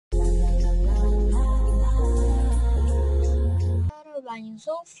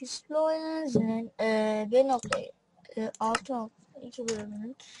Yusuf. Yusuf'la oyunun 1.6.2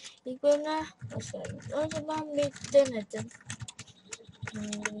 bölümünün ilk bölümüne hoş geldiniz. Önce ben bir denedim.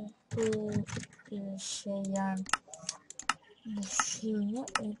 Bu yani bu sürümü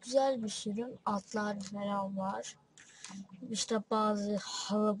güzel bir sürüm. Atlar falan var. İşte bazı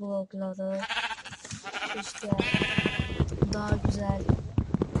halı blokları, işte daha güzel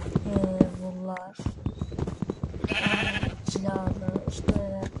bunlar. Silahlı,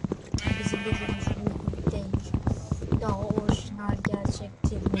 işte bizim bildiğimiz gibi değil. Daha orijinal gerçek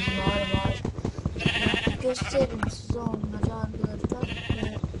tirmiler var. Göstereyim size onları arkadaşlar.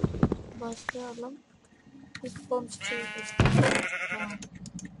 Başlayalım. İlk bonusçuyu göstereyim. Tamam.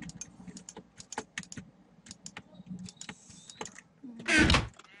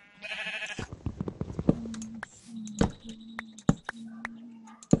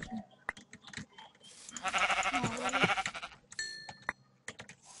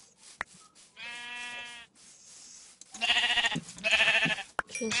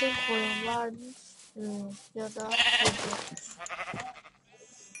 Kesin koyun vardır ya da yoktur.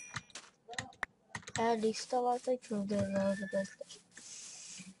 Eğer liste varsa köydeyiz arkadaşlar.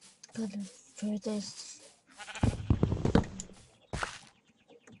 Bakın köydeyiz.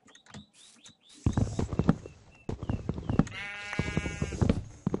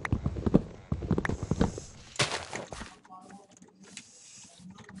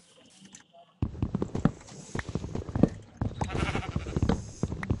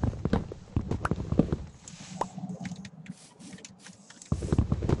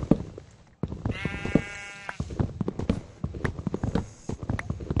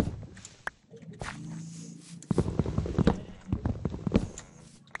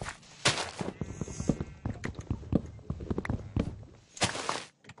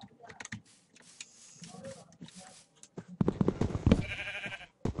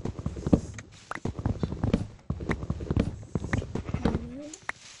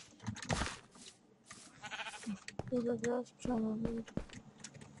 Burada biraz çalalım.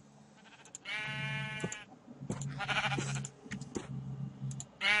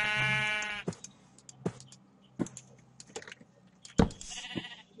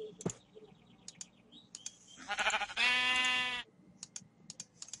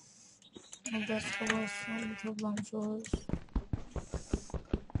 Biraz kovarsın, toplamış oluruz.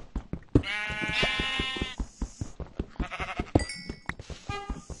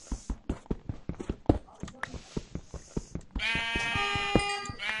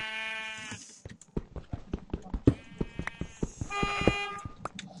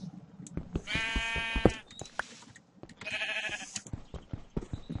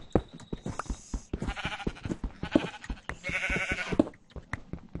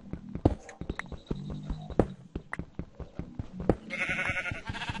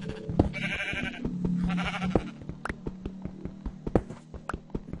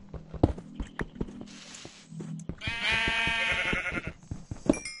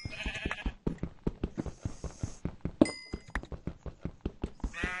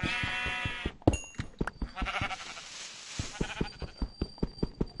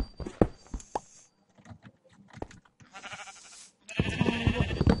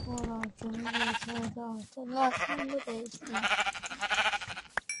 Aslında değişti.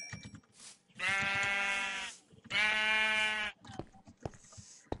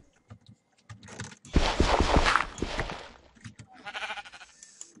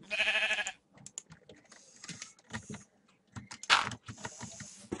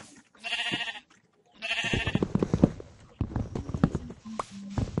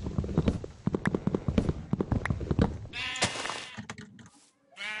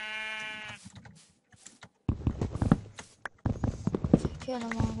 Çekelim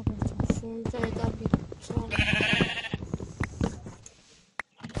arkadaşlar. Şöyle da bir sol.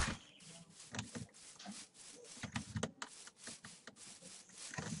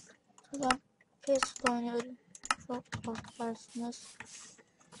 Ben pes oynuyorum. Çok korkarsınız.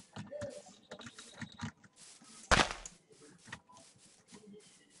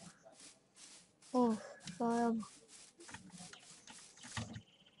 Of, şuraya bak.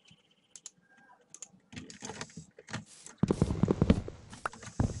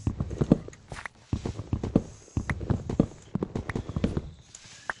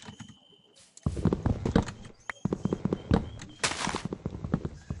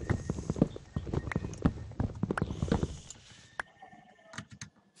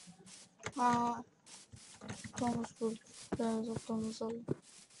 Domuz bulduk. Biraz o domuz alalım.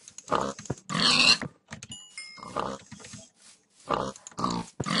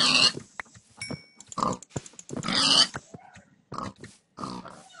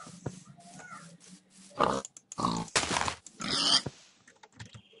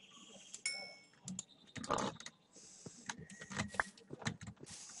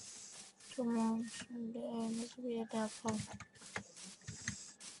 Tamam, şimdi elimizi bir yere yapalım.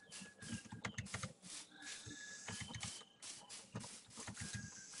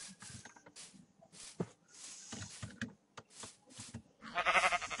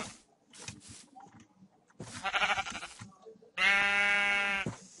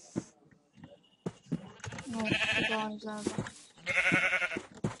 Evet, daha güzel bak.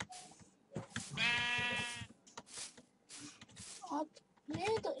 Artık niye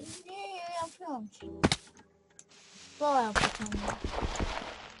yapıyorum ki? Daha yapacağım ya.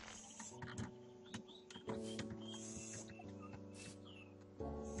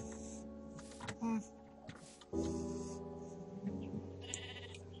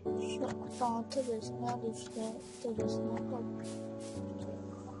 Şu an tepesine düştü. Tepesine bak.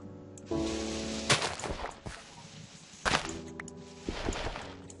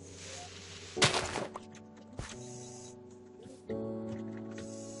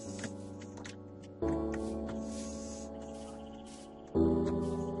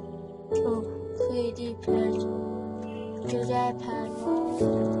 Çok kıyıdır. Güzel pervaz.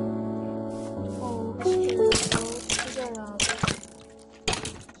 Güzel abi.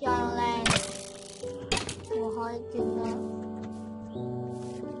 Yani oha günler.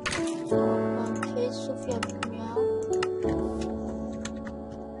 Ben Yusuf yapayım ya.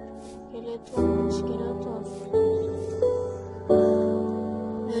 İskeletor.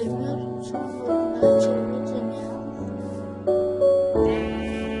 Ölmüyor. Son bölümden çevirdim ya.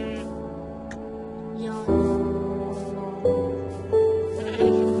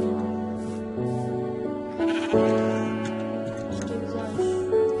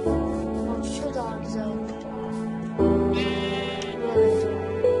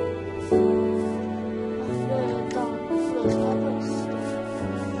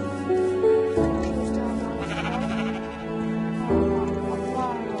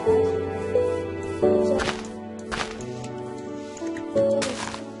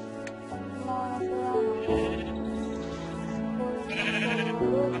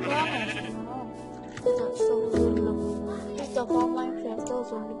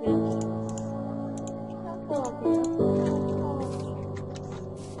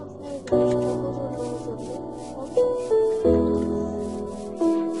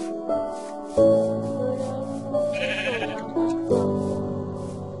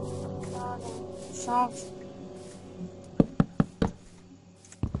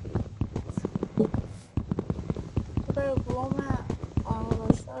 Burada bulunmayan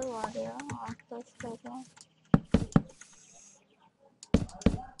arkadaşlar var ya. Arkadaşlarım.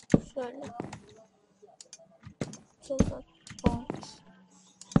 Şöyle. Çok olmaz.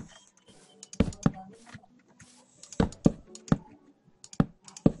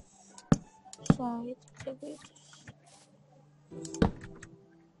 Sonra gidip büyütürüz.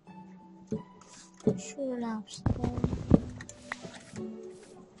 Şöyle yapsın.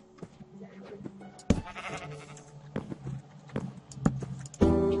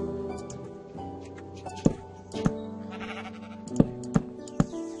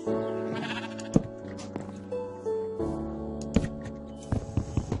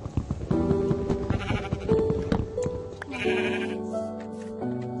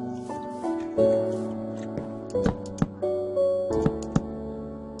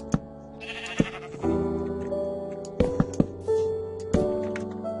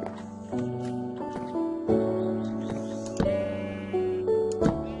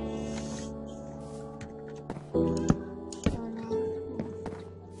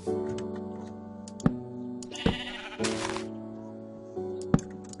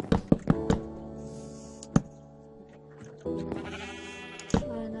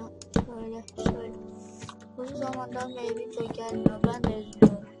 Şöyle. Uzun zamandan beri video gelmiyor. Ben de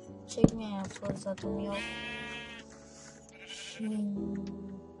üzülüyorum. Çekmeye fırsatım yok.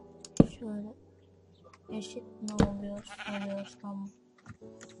 Şöyle. Eşit ne oluyor? Tamam.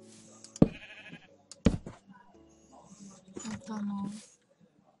 Tamam.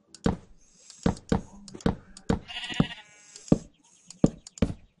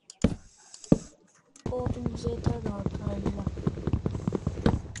 Olduğumuz yeter hatayla.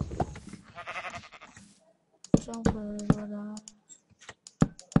 Çok böyle.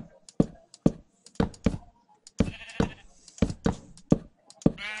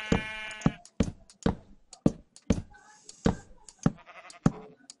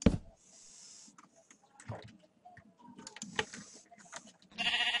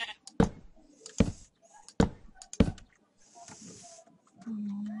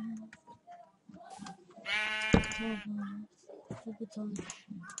 Kapatalım.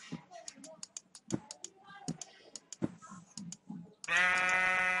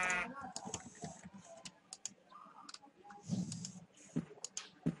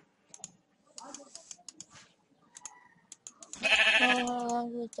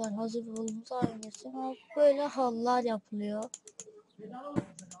 arkadaşlar hazır bulunmaz ailesi böyle halılar yapılıyor.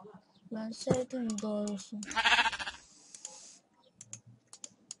 Ben sevdim doğrusu.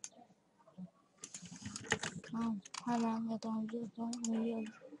 Tamam, hemen yatağımıza uyuyalım.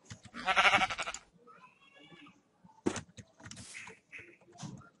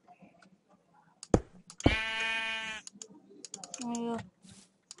 Uyuyor.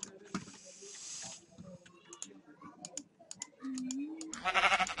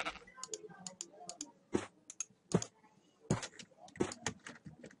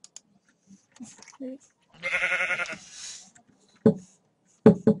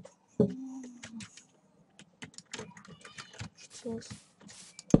 Sus.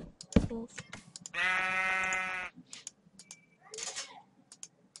 Sus.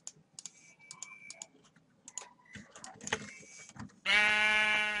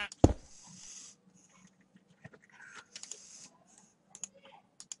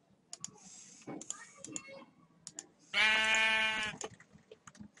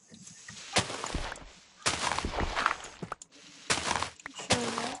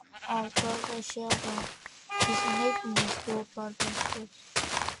 Şöyle altlarda şey yapalım. Bizim hepimiz doğuplarda istiyoruz.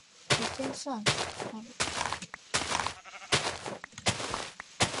 Bir insan.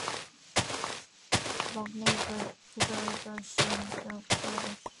 Bak ne güzel. Bu da güzel şey yapıyoruz.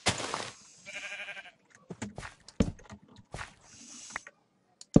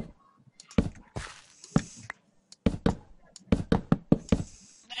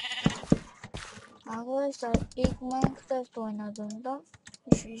 Arkadaşlar ilk Minecraft oynadığımda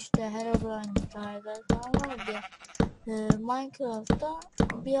işte Herobrine hikayeler falan vardı ya. Minecraft'ta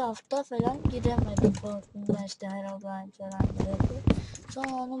bir hafta falan giremedim korkumdan işte Herobrine falan girdi.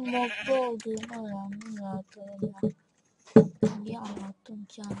 Sonra onun modlu olduğunu öğrendim zaten. Niye anlattım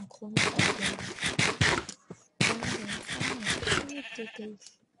ki yani komik değil. Komik de değil.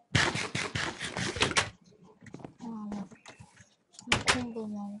 Ama şimdi kum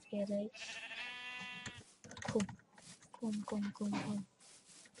bulmamız gerek. Kum. Kum.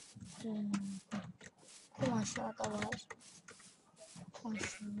 Kum aşağıda var.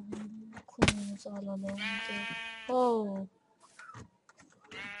 Kumumuzu alalım. Oh.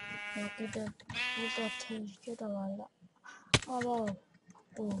 Bir de burada tehlike de var ya. Alo.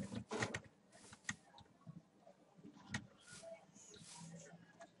 Oh.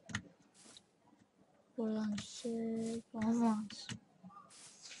 Buradan şey olmaz.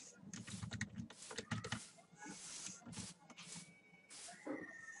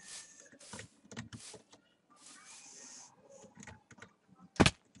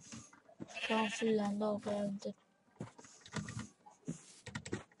 Şu an fullendi o evde.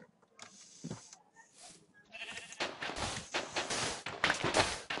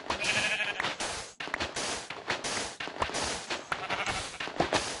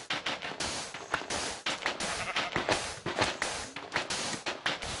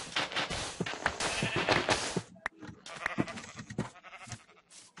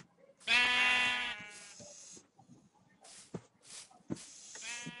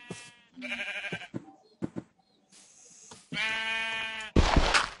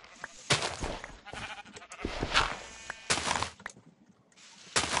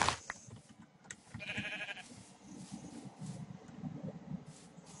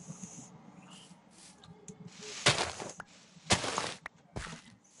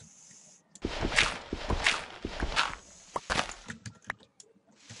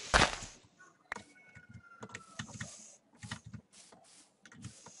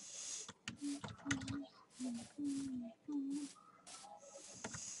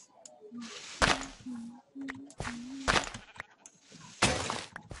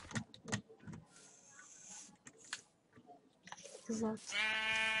 Güzel.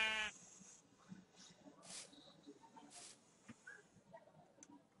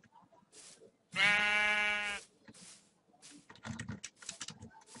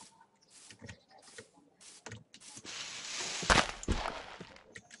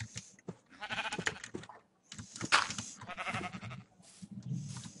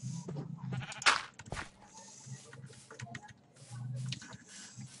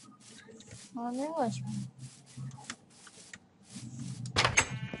 Ne var?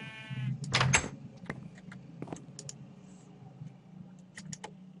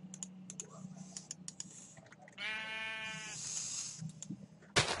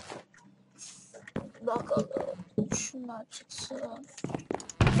 Bakalım. Şunlar çıksın.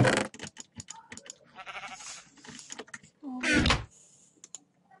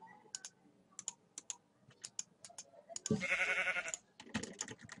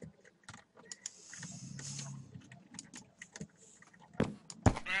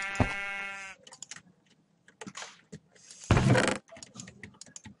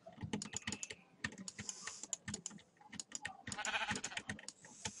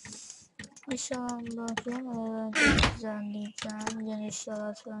 İnşallah evet, düzenleyeceğim. Yeni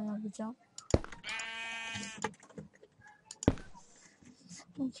işler falan yapacağım.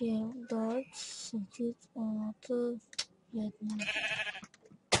 2, 4, 8, 16, 7.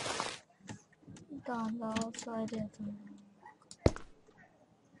 Bir tane daha olsaydı yeterli.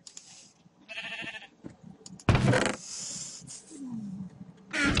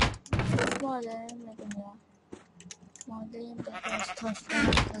 Mahalle yemedim ya. Mahalleyim de biraz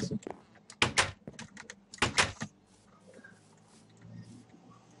taşlamak lazım.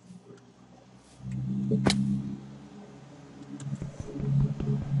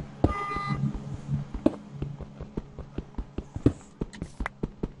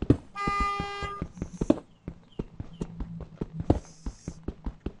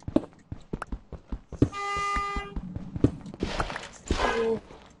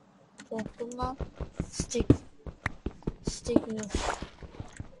 Korktum lan. Stick Yusuf.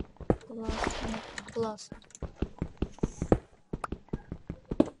 Glass.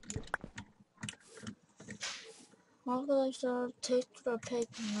 Arkadaşlar tek tura pek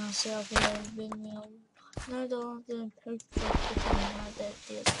nasıl yapılır bilmiyorum. Nerede olduğunu pek çok nerede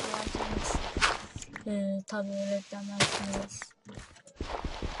diye sorarsanız tabii öğretmezsiniz.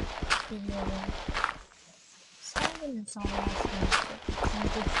 Biliyorum. Saygın insanlarsınız.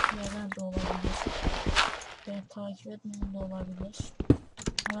 Çünkü fikirlerden de olabilir. Beni takip etmeyen de olabilir.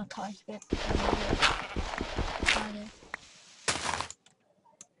 Ama takip etmeyen de olabilir. Yani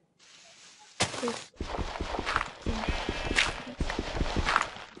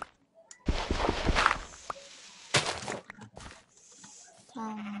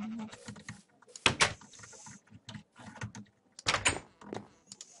tamam.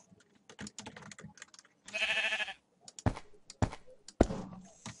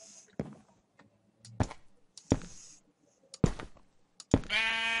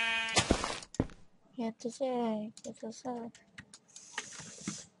 Yetecek.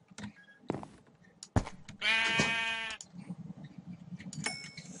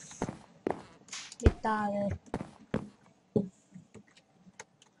 Bir tane.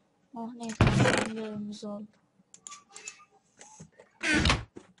 Oh neyse, bölümümüz oldu.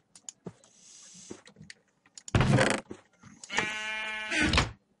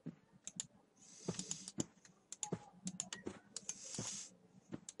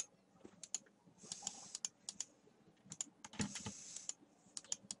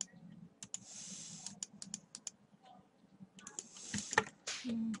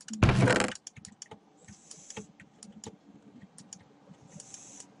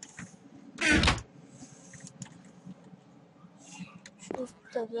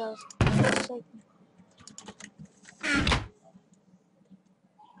 Şurada biraz yüksek.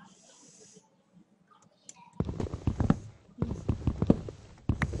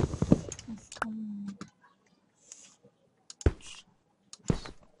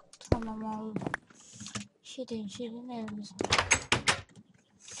 Tamam oldu. Şirin evimiz.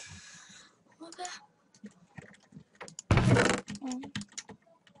 Abi.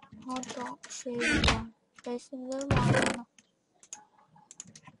 Hatta şey var. Resimleri var bana.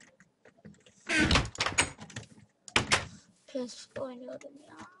 PS oynuyordum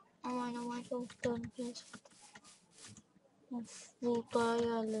ya. Ama oynamayı çok istiyorum PS. Of, bulutlara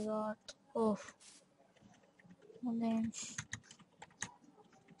geldi artık. Of. Bu neymiş?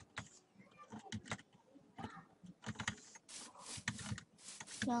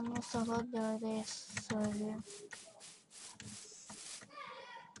 Yalnız sabah neredeyiz söyleyeyim.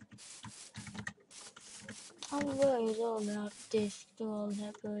 Ama böyle oluyor. Değişiklik oluyor.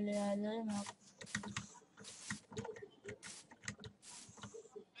 Hep böyle yerlere mi yaptım?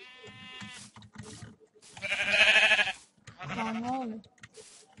 Ya ne oldu?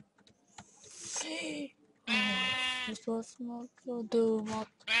 Sosunu atladım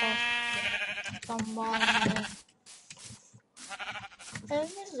bağırmaya.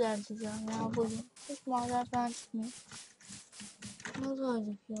 Evimi düzelteceğim ya bugün. Hiç maden ben çıkmıyor. Nasıl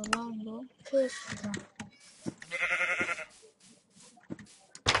acıkıyor lan bu? Pesta.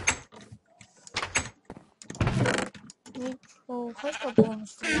 Kaç kapı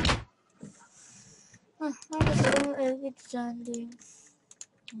olmuştu ya? Neyse benim evi düzenleyeyim.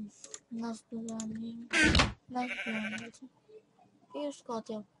 Nasıl düzenleyeyim? Bir üst kat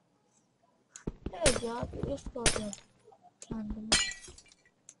yap. Evet ya, bir üst kat yap. Kendime.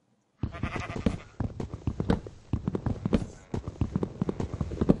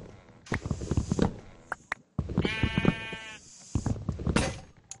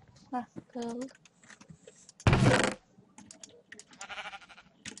 Kırıldı.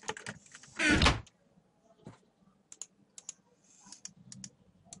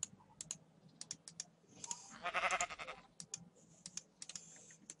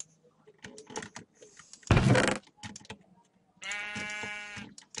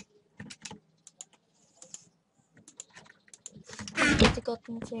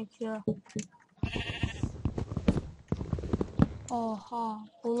 dikkatimi çekiyor. Oha,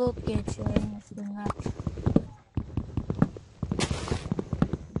 bulut geçiyor en üstünden.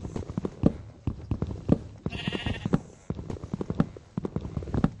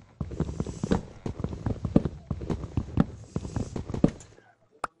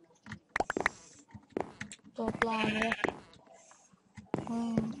 Topla abi.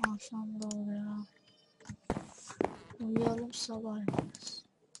 Akşam da oluyor. Uyuyalım, sabah yaparız.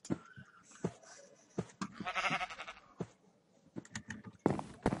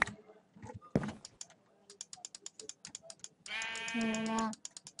 Ulan.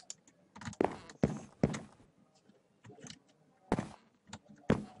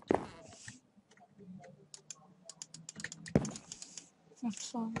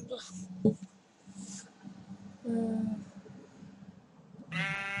 Sonunda.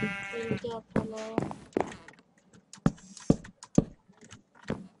 Şöyle yapalım.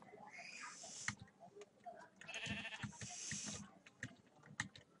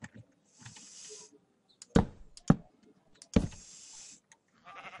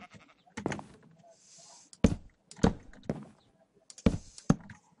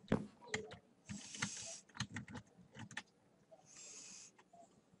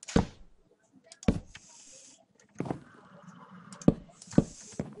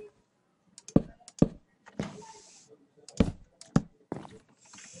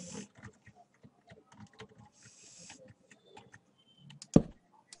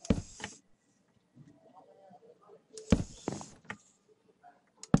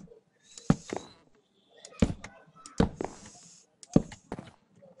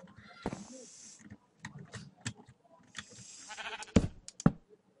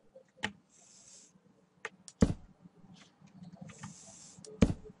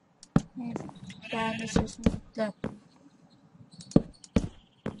 Neyse. Yani kesinlikle.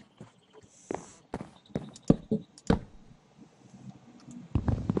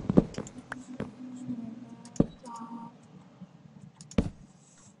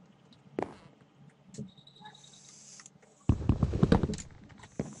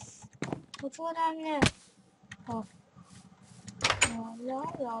 Bu çok önemli. Of.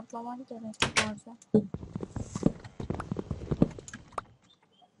 Ya atlaman gerek bazen.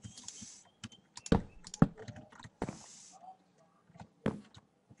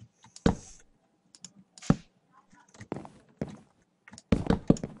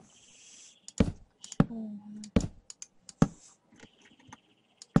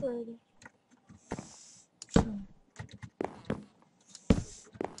 Böyle. Şöyle.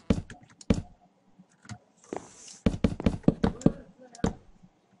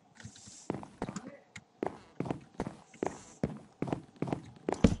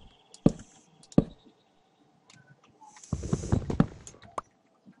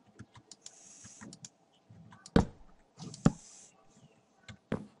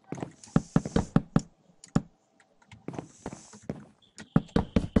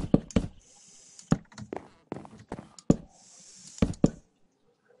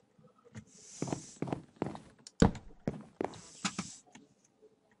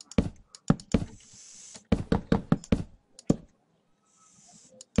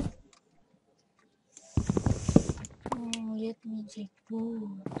 Yetmeyecek bu.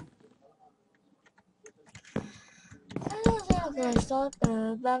 Evet arkadaşlar,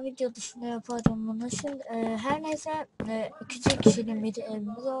 ben video dışında yaparım bunu. Şimdi her neyse, küçük kişinin bir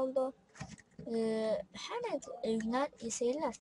evimiz oldu. Her neyse, günler iyi seyirler.